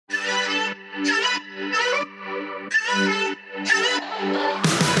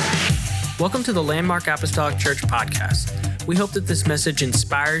Welcome to the Landmark Apostolic Church podcast. We hope that this message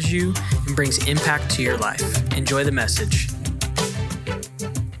inspires you and brings impact to your life. Enjoy the message.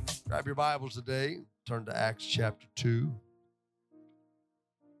 Grab your Bibles today. Turn to Acts chapter 2.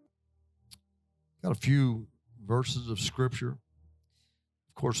 Got a few verses of Scripture.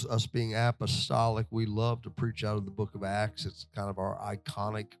 Of course, us being apostolic, we love to preach out of the book of Acts. It's kind of our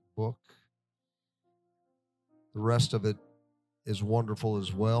iconic book. The rest of it is wonderful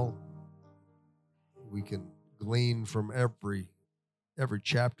as well. We can glean from every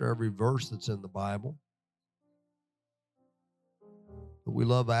chapter, every verse that's in the Bible. But we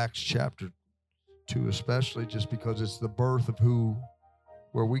love Acts chapter 2 especially just because it's the birth of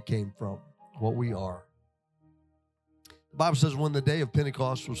where we came from, what we are. The Bible says when the day of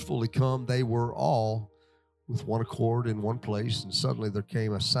Pentecost was fully come, they were all with one accord in one place, and suddenly there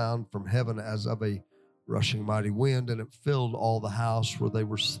came a sound from heaven as of a rushing mighty wind, and it filled all the house where they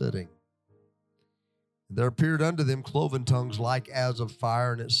were sitting. There appeared unto them cloven tongues like as of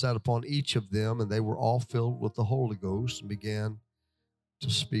fire, and it sat upon each of them, and they were all filled with the Holy Ghost and began to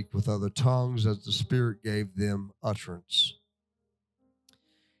speak with other tongues as the Spirit gave them utterance.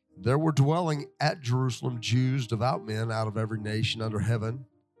 There were dwelling at Jerusalem Jews, devout men out of every nation under heaven.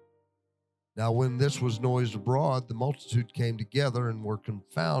 Now when this was noised abroad, the multitude came together and were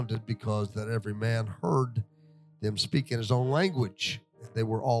confounded, because that every man heard them speak in his own language. They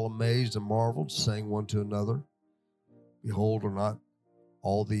were all amazed and marveled, saying one to another, Behold, are not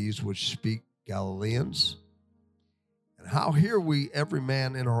all these which speak Galileans? And how hear we every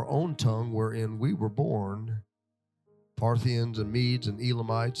man in our own tongue wherein we were born, Parthians and Medes and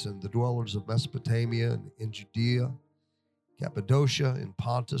Elamites and the dwellers of Mesopotamia and in Judea, Cappadocia, in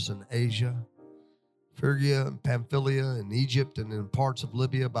Pontus and Asia, Phrygia and Pamphylia and Egypt, and in parts of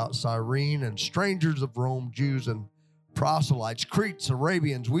Libya about Cyrene, and strangers of Rome, Jews and proselytes, Cretes,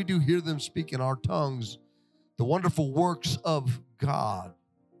 Arabians, we do hear them speak in our tongues the wonderful works of God.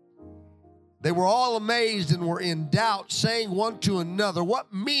 They were all amazed and were in doubt, saying one to another,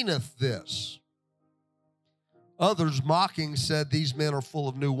 What meaneth this? Others mocking said, These men are full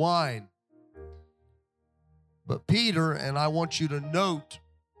of new wine. But Peter, and I want you to note,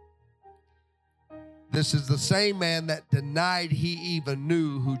 this is the same man that denied he even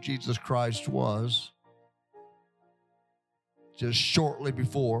knew who Jesus Christ was just shortly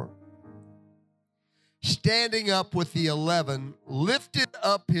before. Standing up with the 11, lifted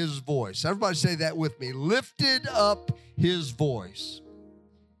up his voice. Everybody say that with me. Lifted up his voice.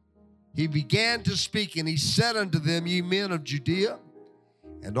 He began to speak, and he said unto them, Ye men of Judea,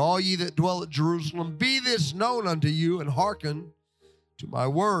 and all ye that dwell at Jerusalem, be this known unto you, and hearken to my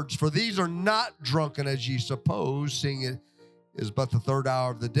words. For these are not drunken as ye suppose, seeing it is but the third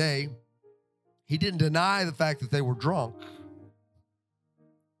hour of the day. He didn't deny the fact that they were drunk.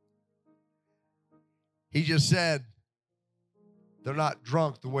 He just said, they're not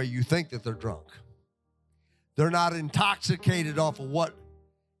drunk the way you think that they're drunk. They're not intoxicated off of what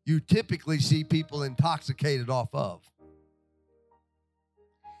you typically see people intoxicated off of.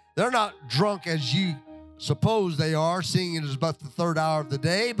 They're not drunk as you suppose they are, seeing it is but the third hour of the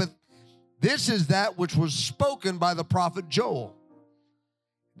day, but this is that which was spoken by the prophet Joel.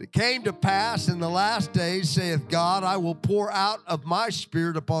 It came to pass in the last days, saith God, I will pour out of my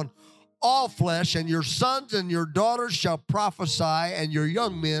spirit upon all flesh, and your sons and your daughters shall prophesy, and your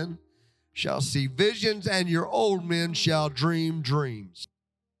young men shall see visions, and your old men shall dream dreams.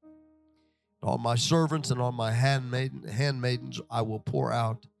 On my servants and on my handmaidens I will pour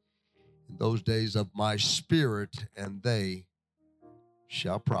out in those days of my spirit, and they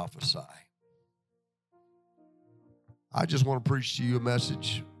shall prophesy. I just want to preach to you a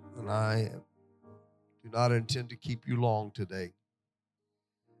message, and I do not intend to keep you long today.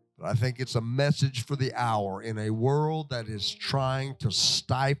 But I think it's a message for the hour in a world that is trying to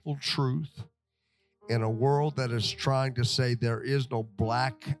stifle truth, in a world that is trying to say there is no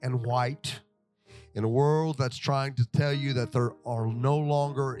black and white, in a world that's trying to tell you that there are no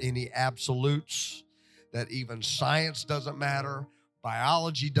longer any absolutes, that even science doesn't matter,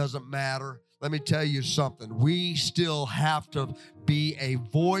 biology doesn't matter. Let me tell you something. We still have to be a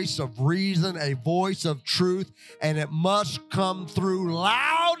voice of reason, a voice of truth, and it must come through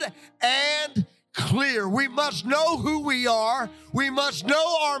loud and clear. We must know who we are. We must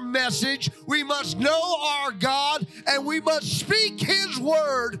know our message. We must know our God, and we must speak His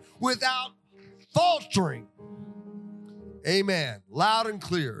word without faltering. Amen. Loud and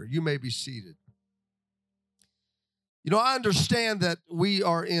clear. You may be seated. You know, I understand that we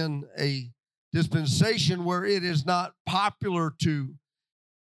are in a dispensation where it is not popular to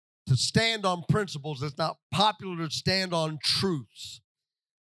stand on principles. It's not popular to stand on truths.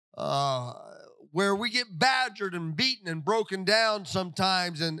 where we get badgered and beaten and broken down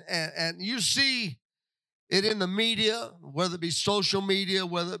sometimes, and you see it in the media, whether it be social media,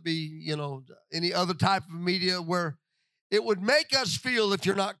 whether it be, any other type of media, where it would make us feel, if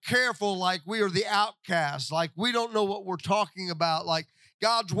you're not careful, like we are the outcasts, like we don't know what we're talking about, like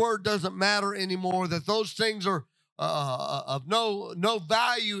God's word doesn't matter anymore, that those things are of no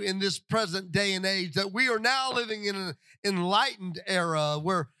value in this present day and age, that we are now living in an enlightened era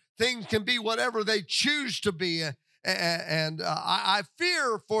where things can be whatever they choose to be. And I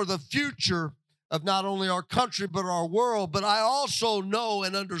fear for the future of not only our country, but our world. But I also know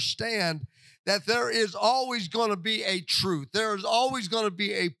and understand that there is always going to be a truth. There is always going to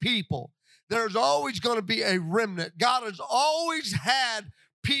be a people. There's always going to be a remnant. God has always had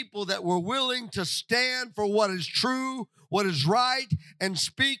people that were willing to stand for what is true, what is right, and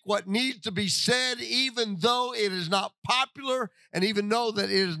speak what needs to be said, even though it is not popular, and even though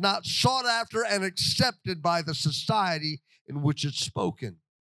that it is not sought after and accepted by the society in which it's spoken.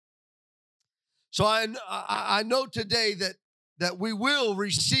 So I know today that we will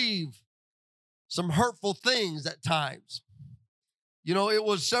receive some hurtful things at times. It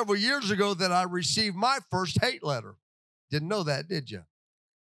was several years ago that I received my first hate letter. Didn't know that, did you?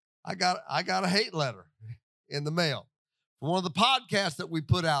 I got a hate letter in the mail from one of the podcasts that we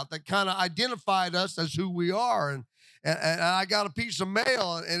put out that kind of identified us as who we are, and I got a piece of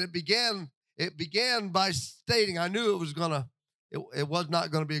mail, and it began by stating, I knew it was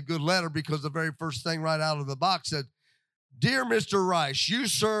not going to be a good letter, because the very first thing right out of the box said, "Dear Mr. Rice, you,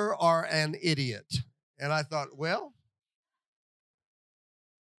 sir, are an idiot." And I thought, well,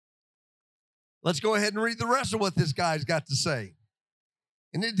 let's go ahead and read the rest of what this guy's got to say.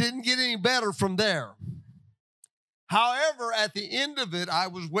 And it didn't get any better from there. However, at the end of it, I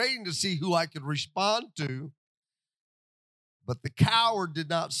was waiting to see who I could respond to, but the coward did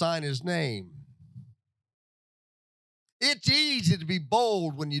not sign his name. It's easy to be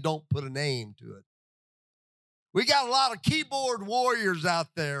bold when you don't put a name to it. We got a lot of keyboard warriors out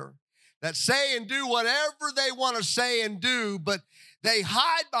there that say and do whatever they want to say and do, but they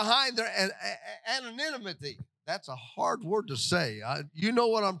hide behind their anonymity. That's a hard word to say. You know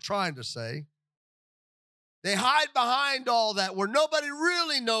what I'm trying to say. They hide behind all that, where nobody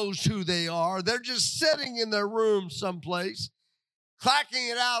really knows who they are. They're just sitting in their room someplace, clacking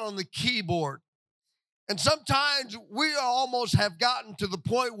it out on the keyboard. And sometimes we almost have gotten to the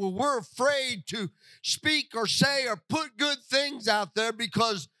point where we're afraid to speak or say or put good things out there,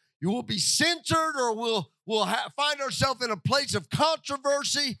 because you will be censored, or we'll find ourselves in a place of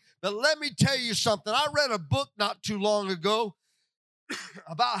controversy. But let me tell you something. I read a book not too long ago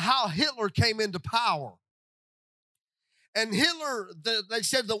about how Hitler came into power. And Hitler, they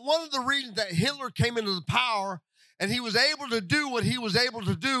said that one of the reasons that Hitler came into the power and he was able to do what he was able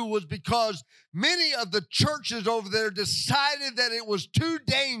to do was because many of the churches over there decided that it was too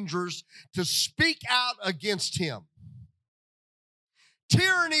dangerous to speak out against him.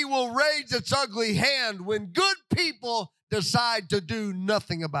 Tyranny will raise its ugly hand when good people decide to do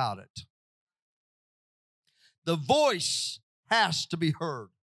nothing about it. The voice has to be heard.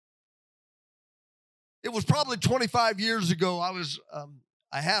 It was probably 25 years ago.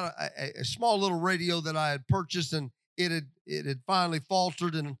 I had a small little radio that I had purchased, and it had finally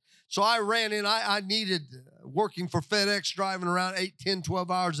faltered. And so I ran in. I needed, working for FedEx, driving around 8, 10, 12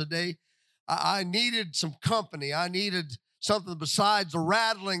 hours a day, I needed some company. I needed something besides the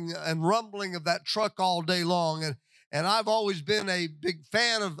rattling and rumbling of that truck all day long. And I've always been a big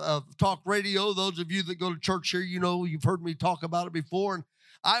fan of talk radio. Those of you that go to church here, you've heard me talk about it before. And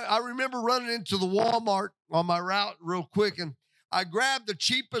I remember running into the Walmart on my route real quick, and I grabbed the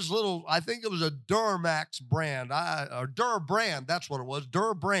cheapest little, I think it was a Duramax brand, or Durabrand, that's what it was,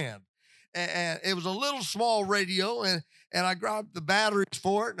 Durabrand. And it was a little small radio, and I grabbed the batteries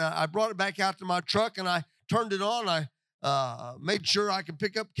for it, and I brought it back out to my truck, and I turned it on. I made sure I could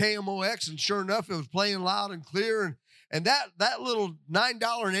pick up KMOX, and sure enough, it was playing loud and clear. And that little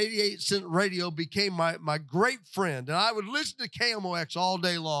 $9.88 radio became my great friend. And I would listen to KMOX all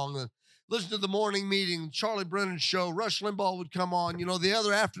day long and listen to the morning meeting, Charlie Brennan's show. Rush Limbaugh would come on, the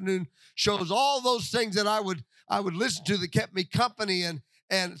other afternoon shows, all those things that I would listen to that kept me company.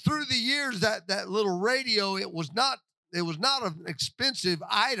 And through the years, that little radio, it was not an expensive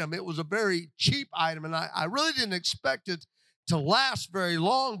item. It was a very cheap item. And I really didn't expect it to last very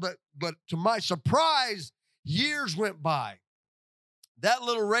long. But to my surprise, years went by. That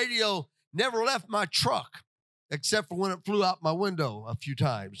little radio never left my truck, except for when it flew out my window a few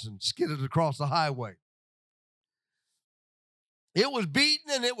times and skidded across the highway. It was beaten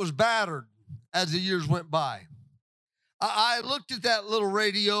and it was battered as the years went by. I looked at that little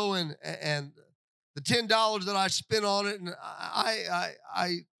radio and the $10 that I spent on it, and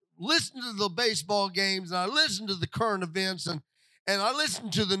I listened to the baseball games, and I listened to the current events, and I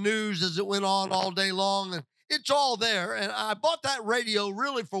listened to the news as it went on all day long, and it's all there. And I bought that radio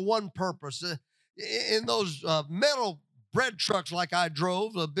really for one purpose. In those metal bread trucks like I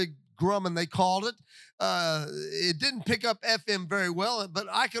drove, a big Grumman they called it, it didn't pick up FM very well, but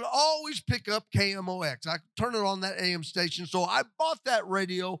I could always pick up KMOX. I could turn it on that AM station. So I bought that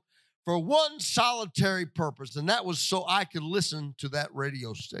radio for one solitary purpose, and that was so I could listen to that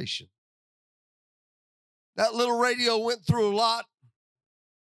radio station. That little radio went through a lot,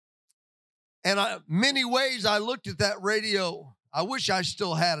 and many ways I looked at that radio. I wish I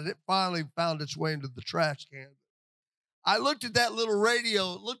still had it. It finally found its way into the trash can. I looked at that little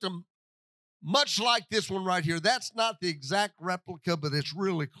radio. It looked much like this one right here. That's not the exact replica, but it's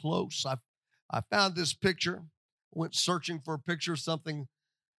really close. I found this picture, went searching for a picture of something,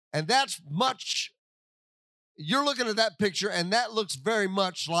 and that's much, you're looking at that picture, and that looks very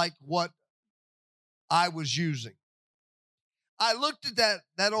much like what I was using. I looked at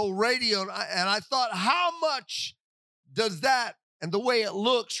that old radio, and I thought, how much does that and the way it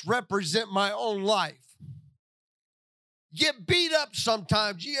looks represent my own life? You get beat up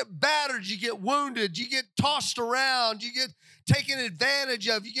sometimes, you get battered, you get wounded, you get tossed around, you get taken advantage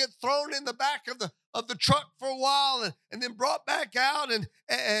of, you get thrown in the back of the truck for a while and then brought back out and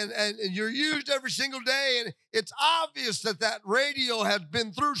you're used every single day. And it's obvious that radio has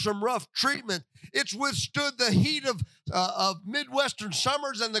been through some rough treatment. It's withstood the heat of Midwestern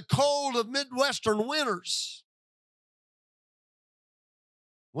summers and the cold of Midwestern winters.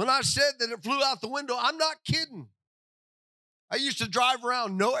 When I said that it flew out the window, I'm not kidding. I used to drive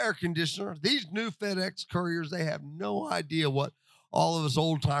around, no air conditioner. These new FedEx couriers, they have no idea what all of us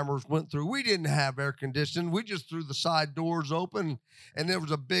old timers went through. We didn't have air conditioning. We just threw the side doors open, and it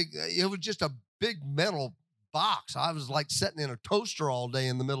was just a big metal box. I was like sitting in a toaster all day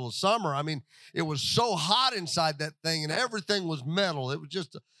in the middle of summer. I mean, it was so hot inside that thing, and everything was metal. It was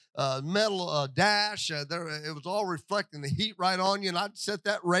just a metal dash. It was all reflecting the heat right on you, and I'd set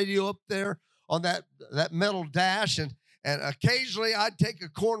that radio up there on that metal dash, and occasionally I'd take a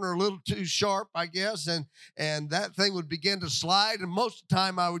corner a little too sharp, I guess, and that thing would begin to slide, and most of the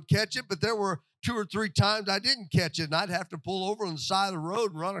time I would catch it, but there were 2 or 3 times I didn't catch it, and I'd have to pull over on the side of the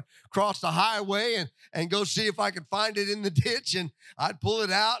road and run across the highway and go see if I could find it in the ditch, and I'd pull it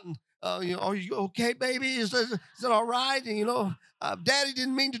out, and, are you okay, baby? Is it all right? And, Daddy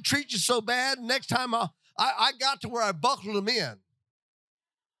didn't mean to treat you so bad, and next time I got to where I buckled him in.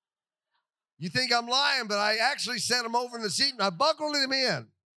 You think I'm lying, but I actually sent him over in the seat and I buckled him in.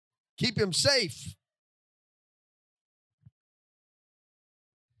 Keep him safe.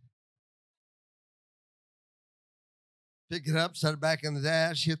 Pick it up, set it back in the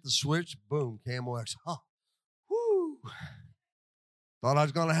dash, hit the switch, boom, KMOX. Oh, whoo. Thought I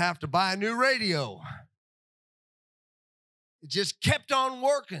was going to have to buy a new radio. It just kept on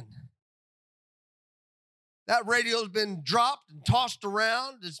working. That radio's been dropped and tossed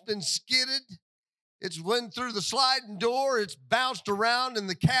around. It's been skidded. It's went through the sliding door. It's bounced around in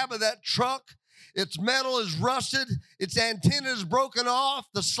the cab of that truck. Its metal is rusted. Its antenna is broken off.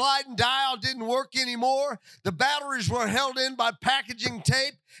 The sliding dial didn't work anymore. The batteries were held in by packaging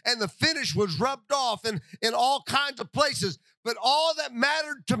tape, and the finish was rubbed off in all kinds of places. But all that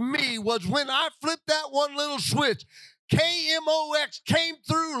mattered to me was when I flipped that one little switch, KMOX came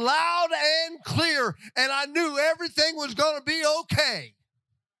through loud and clear, and I knew everything was going to be okay.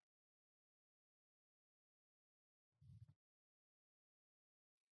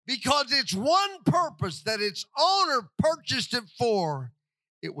 Because it's one purpose that its owner purchased it for,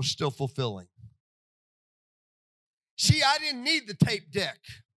 it was still fulfilling. See, I didn't need the tape deck.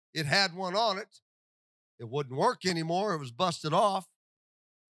 It had one on it. It wouldn't work anymore. It was busted off.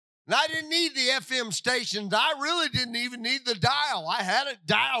 And I didn't need the FM stations. I really didn't even need the dial. I had it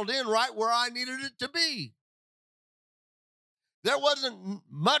dialed in right where I needed it to be. There wasn't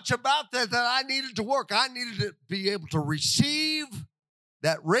much about that I needed to work. I needed to be able to receive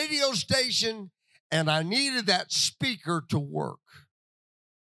that radio station, and I needed that speaker to work.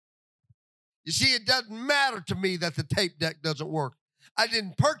 You see, it doesn't matter to me that the tape deck doesn't work. I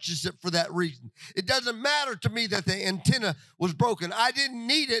didn't purchase it for that reason. It doesn't matter to me that the antenna was broken. I didn't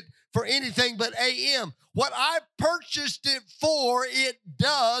need it for anything but AM. What I purchased it for, it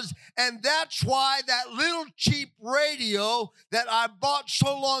does, and that's why that little cheap radio that I bought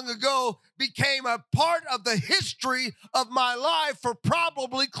so long ago became a part of the history of my life for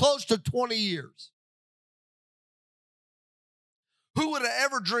probably close to 20 years. Who would have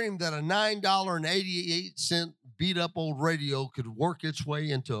ever dreamed that a $9.88 beat up old radio could work its way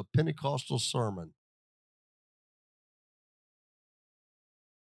into a Pentecostal sermon.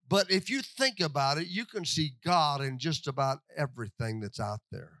 But if you think about it, you can see God in just about everything that's out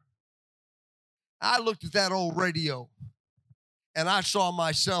there. I looked at that old radio and I saw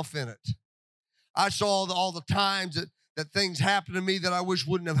myself in it. I saw all the times that things happened to me that I wish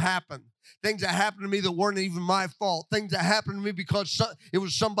wouldn't have happened. Things that happened to me that weren't even my fault. Things that happened to me because it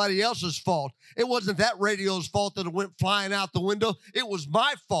was somebody else's fault. It wasn't that radio's fault that it went flying out the window. It was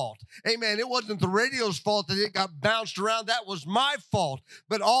my fault. Amen. It wasn't the radio's fault that it got bounced around. That was my fault.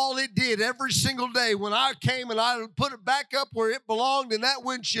 But all it did every single day when I came and I put it back up where it belonged in that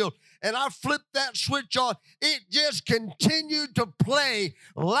windshield and I flipped that switch on, it just continued to play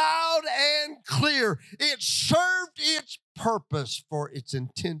loud and clear. It served its purpose for its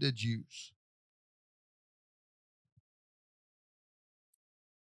intended use.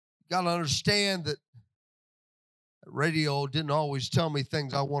 You got to understand that radio didn't always tell me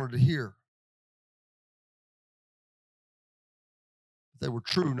things I wanted to hear. They were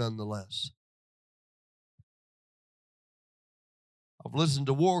true nonetheless. I've listened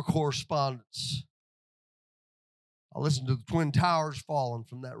to war correspondence. I listened to the Twin Towers falling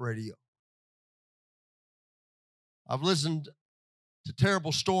from that radio. I've listened to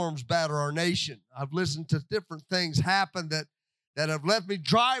terrible storms batter our nation. I've listened to different things happen that have left me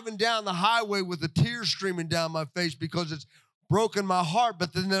driving down the highway with a tear streaming down my face because it's broken my heart.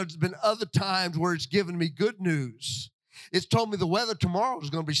 But then there's been other times where it's given me good news. It's told me the weather tomorrow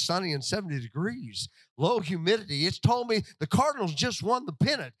is going to be sunny and 70 degrees, low humidity. It's told me the Cardinals just won the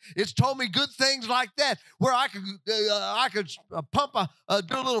pennant. It's told me good things like that, where I could do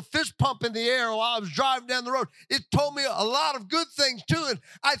a little fist pump in the air while I was driving down the road. It told me a lot of good things too, and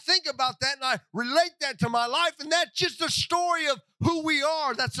I think about that and I relate that to my life, and that's just a story of who we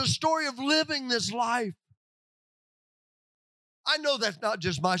are. That's a story of living this life. I know that's not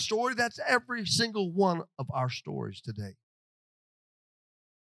just my story. That's every single one of our stories today.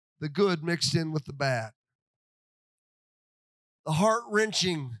 The good mixed in with the bad. The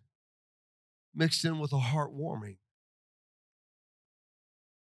heart-wrenching mixed in with the heart-warming.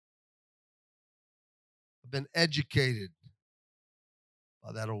 I've been educated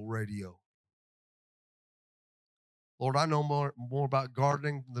by that old radio. Lord, I know more about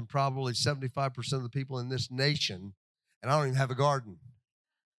gardening than probably 75% of the people in this nation, and I don't even have a garden.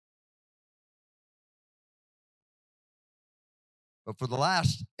 But for the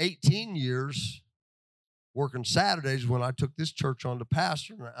last 18 years, working Saturdays, when I took this church on to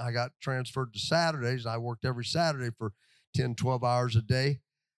pastor, and I got transferred to Saturdays, I worked every Saturday for 10, 12 hours a day.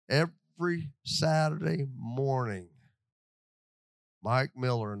 Every Saturday morning, Mike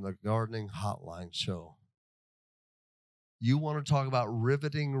Miller in the Gardening Hotline Show. You want to talk about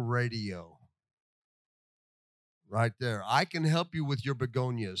riveting radio? Right there. I can help you with your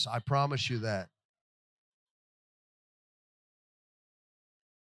begonias. I promise you that.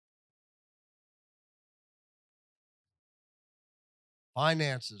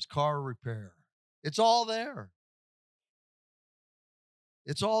 Finances, car repair. It's all there.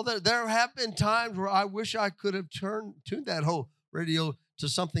 It's all there. There have been times where I wish I could have tuned that whole radio to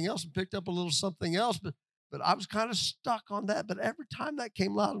something else and picked up a little something else, but I was kind of stuck on that. But every time that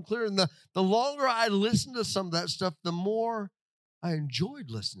came loud and clear, and the longer I listened to some of that stuff, the more I enjoyed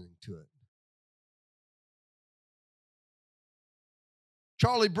listening to it.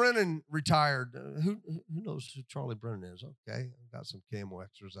 Charlie Brennan retired. Who knows who Charlie Brennan is? Okay, I've got some camo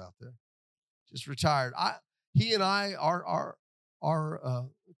extras out there. Just retired. He and I, our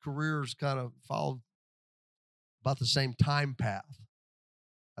careers kind of followed about the same time path.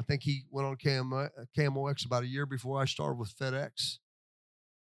 I think he went on KMOX about a year before I started with FedEx.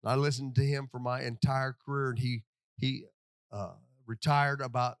 I listened to him for my entire career, and he retired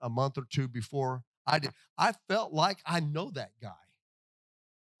about a month or two before I did. I felt like I know that guy.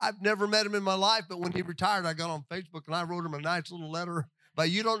 I've never met him in my life, but when he retired, I got on Facebook and I wrote him a nice little letter.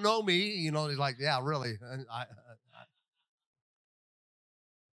 But you don't know me, you know. He's like, yeah, really. And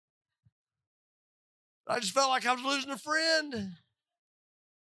I just felt like I was losing a friend.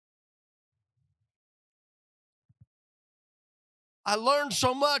 I learned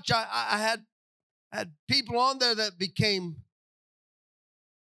so much. I had people on there that became,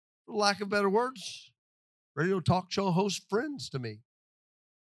 for lack of better words, radio talk show host friends to me.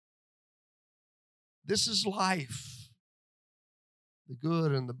 This is life. The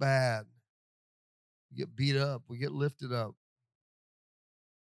good and the bad. We get beat up. We get lifted up.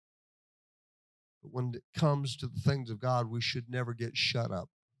 But when it comes to the things of God, we should never get shut up.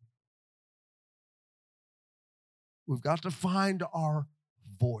 We've got to find our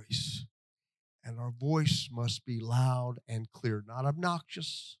voice. And our voice must be loud and clear, not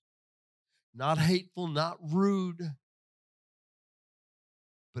obnoxious, not hateful, not rude,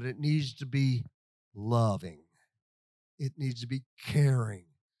 but it needs to be loving. It needs to be caring,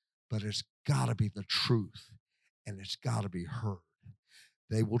 but it's got to be the truth, and it's got to be heard.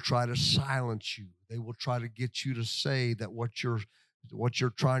 They will try to silence you. They will try to get you to say that what you're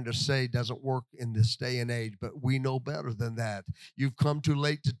trying to say doesn't work in this day and age, but we know better than that. You've come too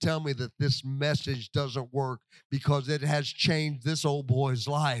late to tell me that this message doesn't work because it has changed this old boy's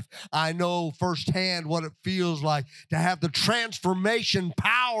life. I know firsthand what it feels like to have the transformation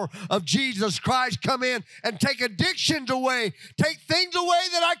power of Jesus Christ come in and take addictions away, take things away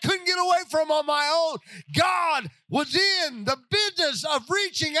that I couldn't get away from on my own. God was in the business of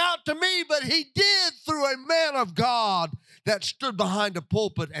reaching out to me, but he did through a man of God that stood behind a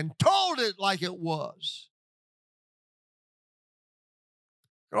pulpit and told it like it was.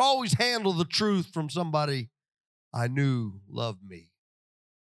 Could always handle the truth from somebody I knew loved me.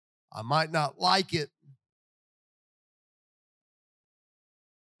 I might not like it,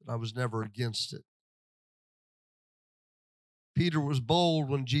 but I was never against it. Peter was bold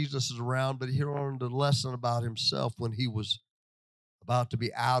when Jesus was around, but he learned a lesson about himself when he was about to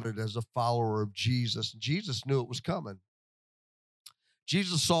be outed as a follower of Jesus. Jesus knew it was coming.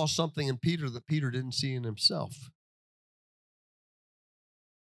 Jesus saw something in Peter that Peter didn't see in himself.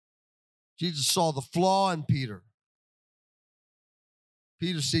 Jesus saw the flaw in Peter.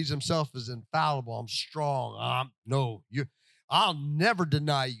 Peter sees himself as infallible. I'm strong. I'll never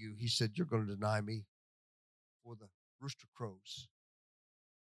deny you. He said, you're going to deny me before the rooster crows.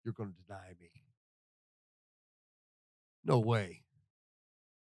 You're going to deny me. No way.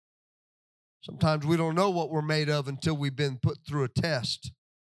 Sometimes we don't know what we're made of until we've been put through a test,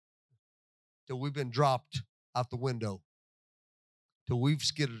 till we've been dropped out the window, till we've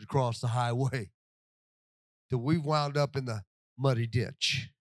skidded across the highway, till we've wound up in the muddy ditch.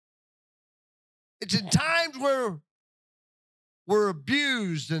 It's in times where we're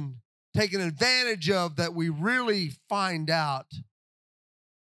abused and taken advantage of that we really find out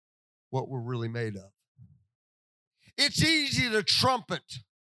what we're really made of. It's easy to trumpet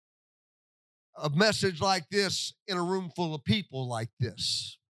a message like this in a room full of people like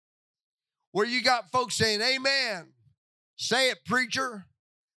this, where you got folks saying, amen, say it, preacher,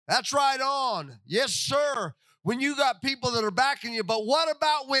 that's right on, yes, sir, when you got people that are backing you. But what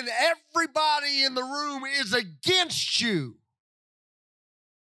about when everybody in the room is against you?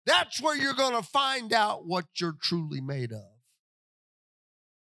 That's where you're going to find out what you're truly made of.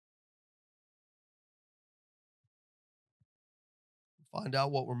 Find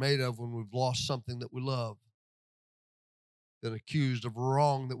out what we're made of when we've lost something that we love, been accused of a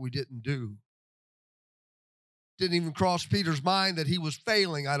wrong that we didn't do. Didn't even cross Peter's mind that he was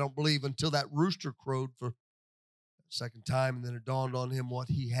failing, I don't believe, until that rooster crowed for the second time, and then it dawned on him what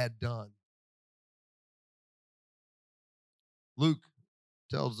he had done. Luke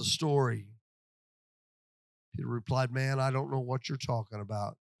tells the story. Peter replied, man, I don't know what you're talking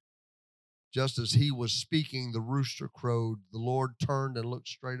about. Just as he was speaking, the rooster crowed. The Lord turned and looked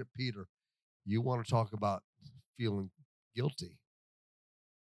straight at Peter. You want to talk about feeling guilty?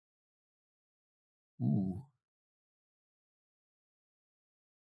 Ooh.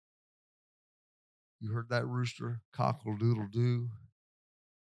 You heard that rooster cockle-doodle-doo?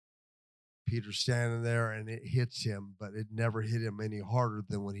 Peter's standing there and it hits him, but it never hit him any harder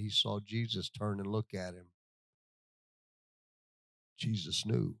than when he saw Jesus turn and look at him. Jesus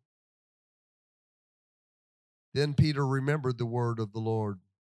knew. Then Peter remembered the word of the Lord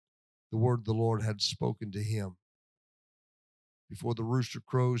had spoken to him. Before the rooster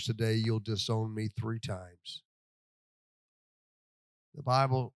crows today, you'll disown me 3 times. The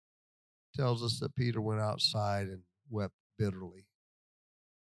Bible tells us that Peter went outside and wept bitterly.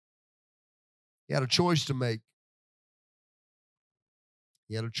 He had a choice to make.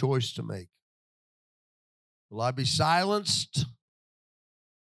 He had a choice to make. Will I be silenced?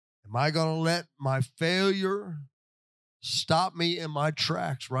 Am I going to let my failure stop me in my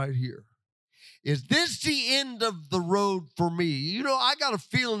tracks right here? Is this the end of the road for me? You know, I got a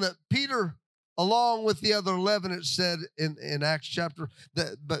feeling that Peter, along with the other 11, it said in Acts chapter,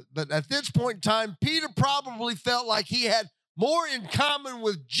 but at this point in time, Peter probably felt like he had more in common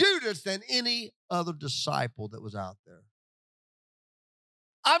with Judas than any other disciple that was out there.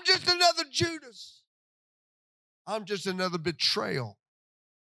 I'm just another Judas. I'm just another betrayal.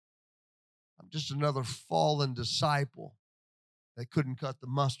 I'm just another fallen disciple that couldn't cut the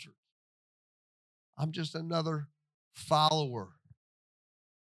mustard. I'm just another follower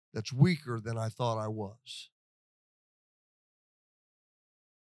that's weaker than I thought I was.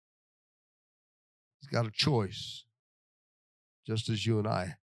 got a choice, just as you and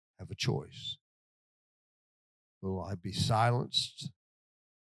I have a choice. Will I be silenced?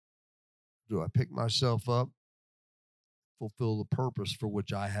 Do I pick myself up, fulfill the purpose for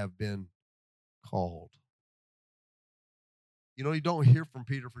which I have been called? You know, you don't hear from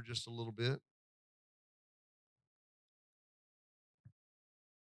Peter for just a little bit.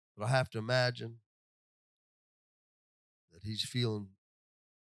 But I have to imagine that he's feeling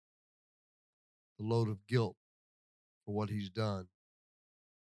the load of guilt for what he's done.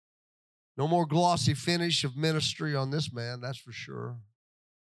 No more glossy finish of ministry on this man, that's for sure.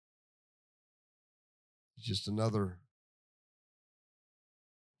 He's just another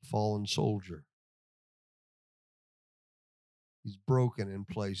fallen soldier. He's broken in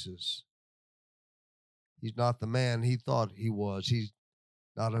places. He's not the man he thought he was. He's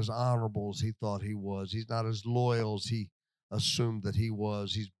not as honorable as he thought he was. He's not as loyal as he assumed that he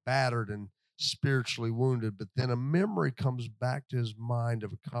was. He's battered and spiritually wounded. But then a memory comes back to his mind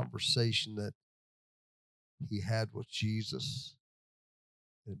of a conversation that he had with Jesus.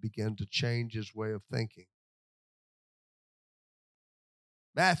 And it began to change his way of thinking.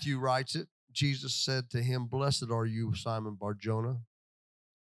 Matthew writes it. Jesus said to him, "Blessed are you, Simon Bar-Jonah,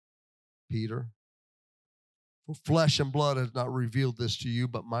 Peter. For flesh and blood has not revealed this to you,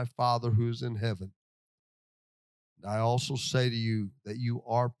 but my Father who is in heaven. And I also say to you that you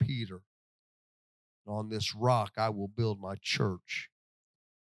are Peter. And on this rock I will build my church.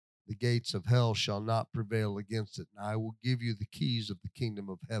 The gates of hell shall not prevail against it, and I will give you the keys of the kingdom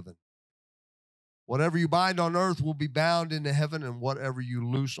of heaven. Whatever you bind on earth will be bound in heaven, and whatever you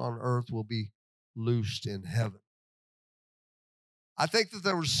loose on earth will be loosed in heaven." I think that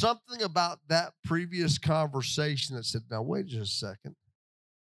there was something about that previous conversation that said, now wait just a second.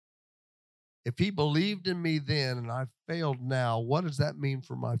 If he believed in me then and I failed now, what does that mean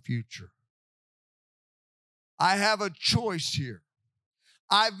for my future? I have a choice here.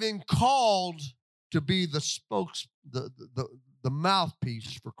 I've been called to be the the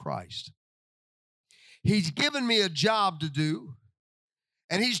mouthpiece for Christ. He's given me a job to do,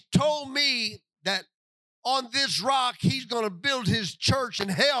 and he's told me that on this rock, he's going to build his church,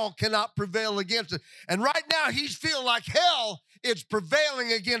 and hell cannot prevail against it. And right now, he's feeling like hell is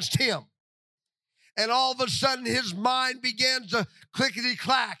prevailing against him. And all of a sudden, his mind began to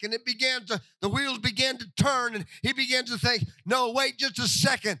clickety-clack, and the wheels began to turn, and he began to think, no, wait just a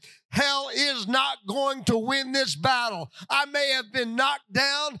second. Hell is not going to win this battle. I may have been knocked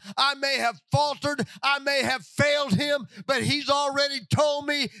down. I may have faltered. I may have failed him, but he's already told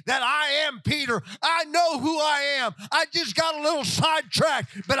me that I am Peter. I know who I am. I just got a little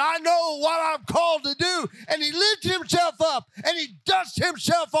sidetracked, but I know what I'm called to do. And he lifts himself up, and he dusts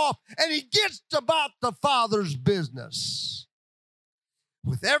himself off, and he gets about the Father's business.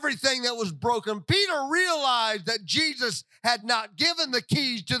 With everything that was broken, Peter realized that Jesus had not given the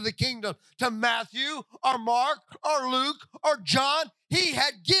keys to the kingdom to Matthew or Mark or Luke or John. He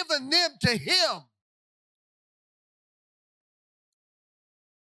had given them to him.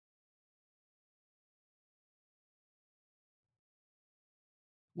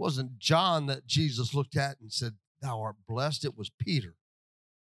 It wasn't John that Jesus looked at and said, "Thou art blessed." It was Peter.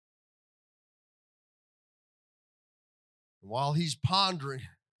 And while he's pondering,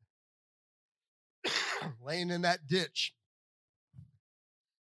 laying in that ditch,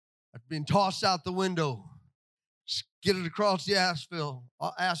 after being tossed out the window, skidded across the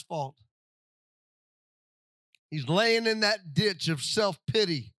asphalt, he's laying in that ditch of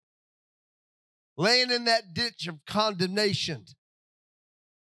self-pity, laying in that ditch of condemnation.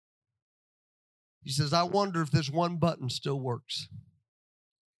 He says, I wonder if this one button still works.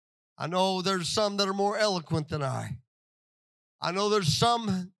 I know there's some that are more eloquent than I. I know there's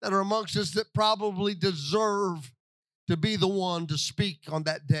some that are amongst us that probably deserve to be the one to speak on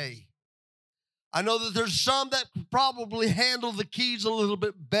that day. I know that there's some that probably handle the keys a little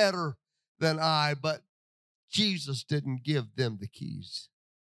bit better than I, but Jesus didn't give them the keys.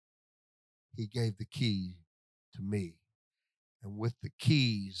 He gave the key to me. And with the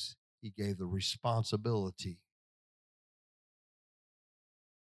keys, he gave the responsibility.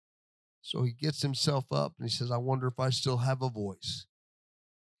 So he gets himself up and he says, I wonder if I still have a voice.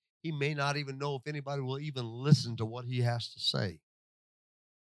 He may not even know if anybody will even listen to what he has to say,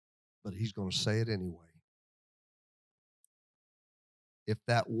 but he's going to say it anyway. If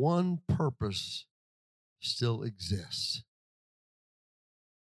that one purpose still exists.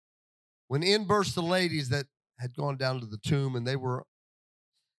 When in burst the ladies that had gone down to the tomb, and they were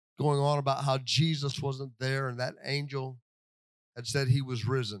going on about how Jesus wasn't there and that angel had said he was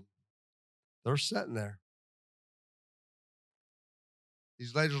risen. They're sitting there.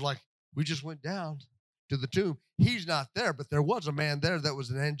 These ladies are like, we just went down to the tomb. He's not there, but there was a man there that was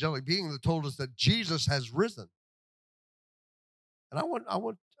an angelic being that told us that Jesus has risen. And I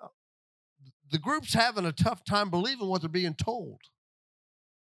want the group's having a tough time believing what they're being told.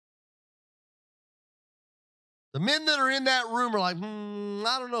 The men that are in that room are like,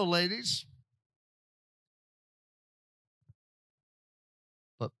 I don't know, ladies.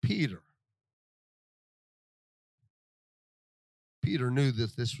 But Peter knew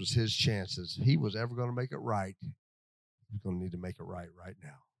that this was his chances. He was ever going to make it right. He's going to need to make it right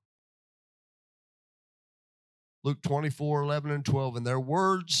now. Luke 24, 11 and 12, and their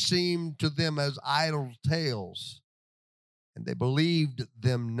words seemed to them as idle tales, and they believed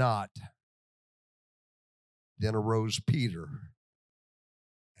them not. Then arose Peter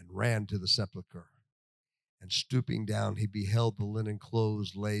and ran to the sepulchre. And stooping down, he beheld the linen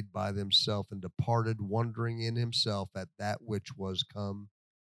clothes laid by themselves, and departed, wondering in himself at that which was come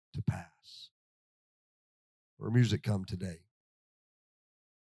to pass. Where music come today.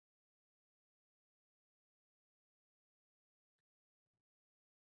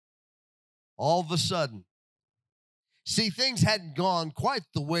 All of a sudden, see, things hadn't gone quite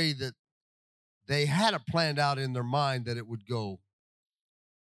the way that they had it planned out in their mind that it would go.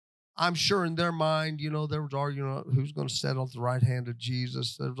 I'm sure in their mind, there was arguing about who's going to sit on the right hand of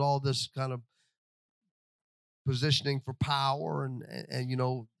Jesus. There was all this kind of positioning for power, and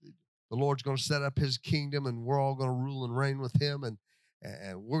the Lord's going to set up his kingdom, and we're all going to rule and reign with him, and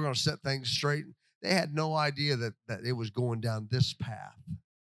we're going to set things straight. They had no idea that it was going down this path.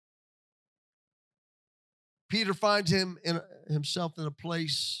 Peter finds himself in a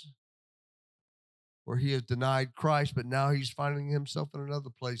place where he has denied Christ, but now he's finding himself in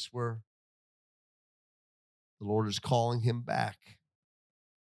another place where the Lord is calling him back.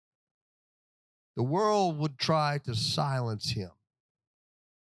 The world would try to silence him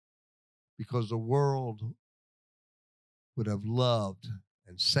because the world would have loved,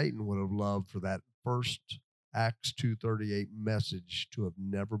 and Satan would have loved for that first Acts 2:38 message to have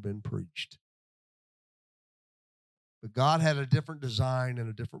never been preached. But God had a different design and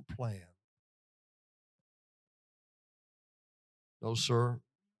a different plan. No, sir.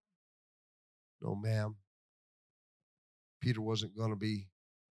 No, ma'am. Peter wasn't going to be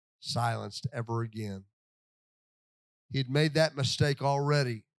silenced ever again. He'd made that mistake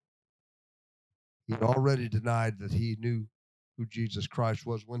already. He'd already denied that he knew who Jesus Christ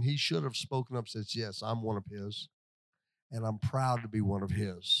was when he should have spoken up and said, yes, I'm one of his, and I'm proud to be one of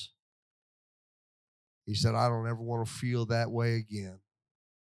his. He said, I don't ever want to feel that way again.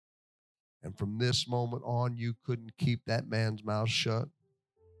 And from this moment on, you couldn't keep that man's mouth shut.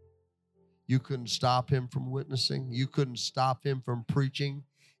 You couldn't stop him from witnessing. You couldn't stop him from preaching.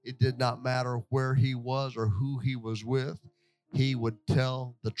 It did not matter where he was or who he was with. He would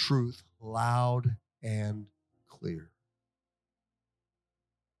tell the truth loud and clear.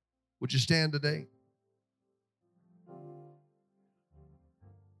 Would you stand today?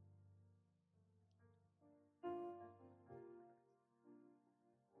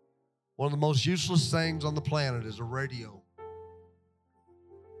 One of the most useless things on the planet is a radio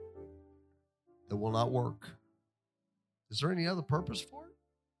that will not work. Is there any other purpose for it?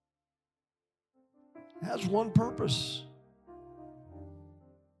 It has one purpose.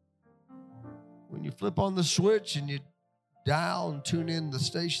 When you flip on the switch and you dial and tune in the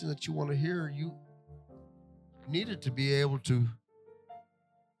station that you want to hear, you need it to be able to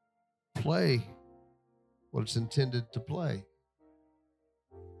play what it's intended to play.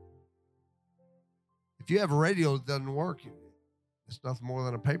 If you have a radio that doesn't work, it's nothing more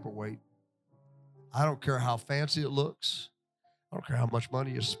than a paperweight. I don't care how fancy it looks. I don't care how much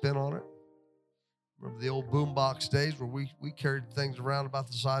money you spend on it. Remember the old boombox days where we carried things around about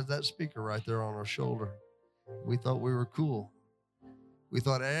the size of that speaker right there on our shoulder. We thought we were cool. We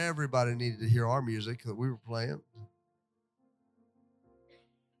thought everybody needed to hear our music that we were playing.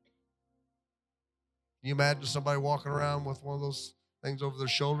 Can you imagine somebody walking around with one of those things over their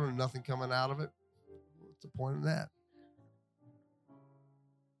shoulder and nothing coming out of it? What's the point of that?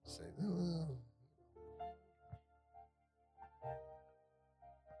 Say, oh.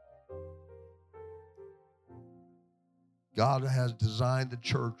 God has designed the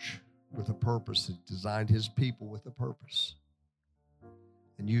church with a purpose. He designed his people with a purpose.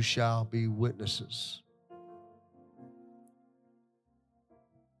 And you shall be witnesses.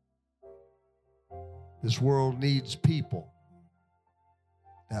 This world needs people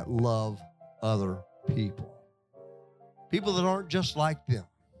that love other people. People that aren't just like them.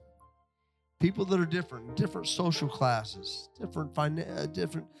 People that are different social classes, different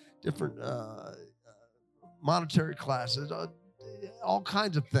monetary classes, all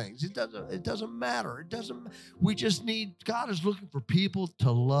kinds of things. It doesn't matter. We just need, God is looking for people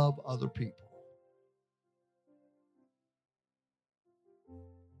to love other people.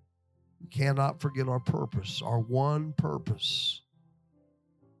 We cannot forget our purpose, our one purpose.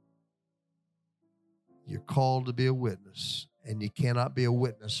 You're called to be a witness, and you cannot be a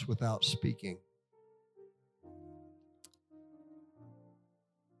witness without speaking.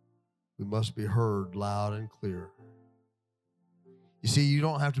 We must be heard loud and clear. You see, you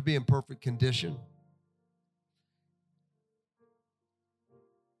don't have to be in perfect condition.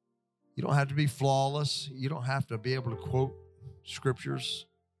 You don't have to be flawless. You don't have to be able to quote scriptures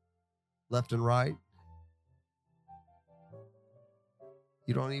left and right.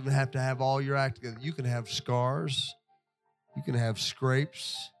 You don't even have to have all your act together. You can have scars. You can have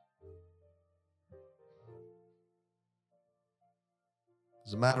scrapes.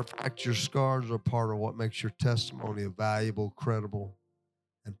 As a matter of fact, your scars are part of what makes your testimony a valuable, credible,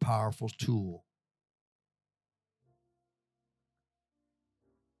 and powerful tool.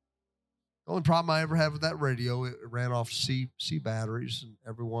 The only problem I ever had with that radio, it ran off C batteries, and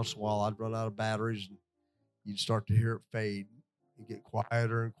every once in a while I'd run out of batteries, and you'd start to hear it fade. It'd get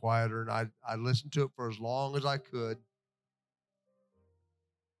quieter and quieter, and I listened to it for as long as I could.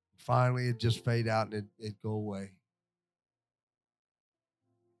 Finally, it'd just fade out, and it'd go away.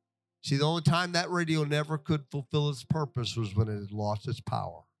 See, the only time that radio never could fulfill its purpose was when it had lost its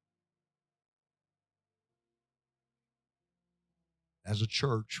power. As a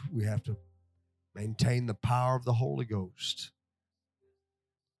church, we have to maintain the power of the Holy Ghost.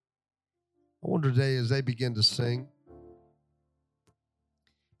 I wonder today as they begin to sing,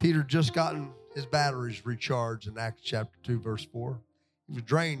 Peter just gotten his batteries recharged in Acts chapter 2, verse 4. He was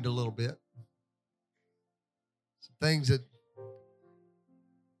drained a little bit. Some things that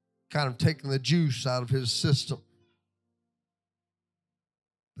kind of taken the juice out of his system.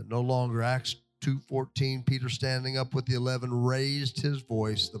 But no longer. Acts 2:14, Peter standing up with the 11 raised his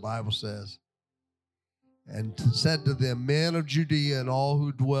voice, the Bible says, and said to them, men of Judea and all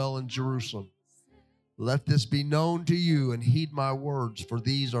who dwell in Jerusalem, let this be known to you and heed my words, for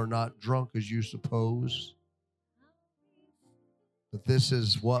these are not drunk as you suppose, but this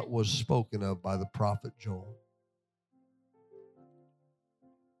is what was spoken of by the prophet Joel.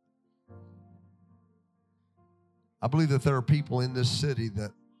 I believe that there are people in this city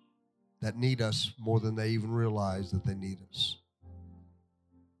that need us more than they even realize that they need us.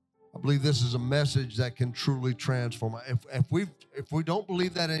 I believe this is a message that can truly transform. If we don't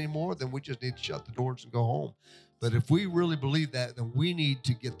believe that anymore, then we just need to shut the doors and go home. But if we really believe that, then we need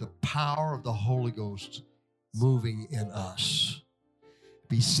to get the power of the Holy Ghost moving in us.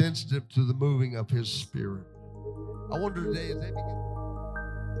 Be sensitive to the moving of His Spirit. I wonder today as they begin.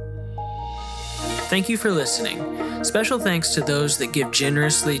 Thank you for listening. Special thanks to those that give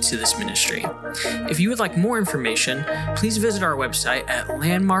generously to this ministry. If you would like more information, please visit our website at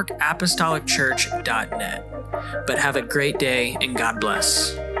landmarkapostolicchurch.net. But have a great day and God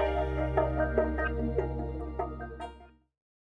bless.